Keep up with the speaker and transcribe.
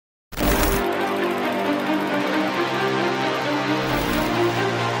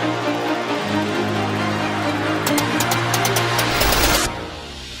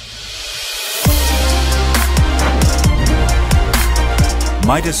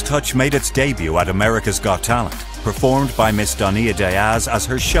Midas Touch made its debut at America's Got Talent, performed by Miss Donia Diaz as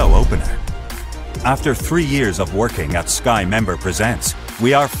her show opener. After 3 years of working at Skymember Presents,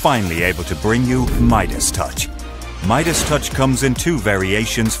 we are finally able to bring you Midas Touch. Midas Touch comes in 2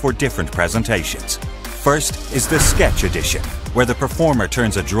 variations for different presentations. First is the Sketch Edition, where the performer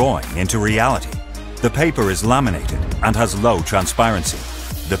turns a drawing into reality. The paper is laminated and has low transparency.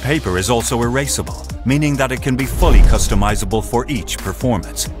 The paper is also erasable, meaning that it can be fully customizable for each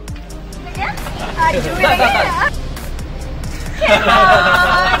performance. No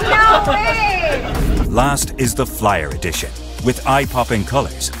way! Last is the Flyer Edition, with eye-popping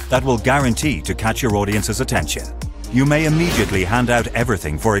colors that will guarantee to catch your audience's attention. You may immediately hand out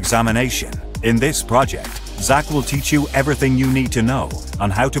everything for examination. In this project, Zach will teach you everything you need to know on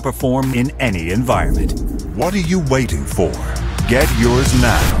how to perform in any environment. What are you waiting for? Get yours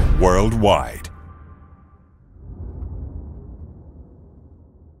now, worldwide.